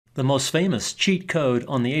The most famous cheat code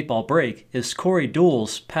on the 8-ball break is Corey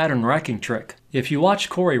Deuel's pattern racking trick. If you watch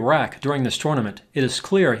Corey rack during this tournament, it is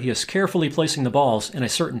clear he is carefully placing the balls in a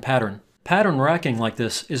certain pattern. Pattern racking like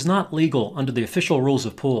this is not legal under the official rules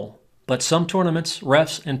of pool, but some tournaments,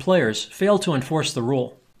 refs, and players fail to enforce the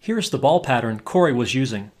rule. Here's the ball pattern Corey was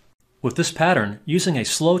using. With this pattern, using a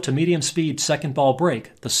slow to medium speed second ball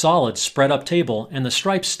break, the solids spread up table and the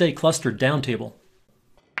stripes stay clustered down table.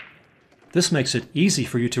 This makes it easy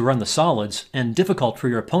for you to run the solids and difficult for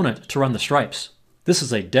your opponent to run the stripes. This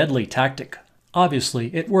is a deadly tactic.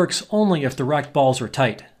 Obviously, it works only if the racked balls are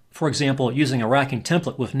tight, for example using a racking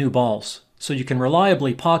template with new balls, so you can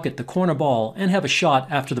reliably pocket the corner ball and have a shot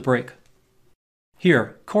after the break.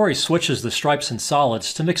 Here, Corey switches the stripes and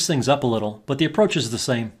solids to mix things up a little, but the approach is the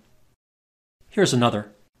same. Here's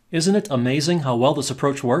another. Isn't it amazing how well this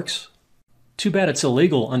approach works? Too bad it's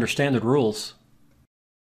illegal under standard rules.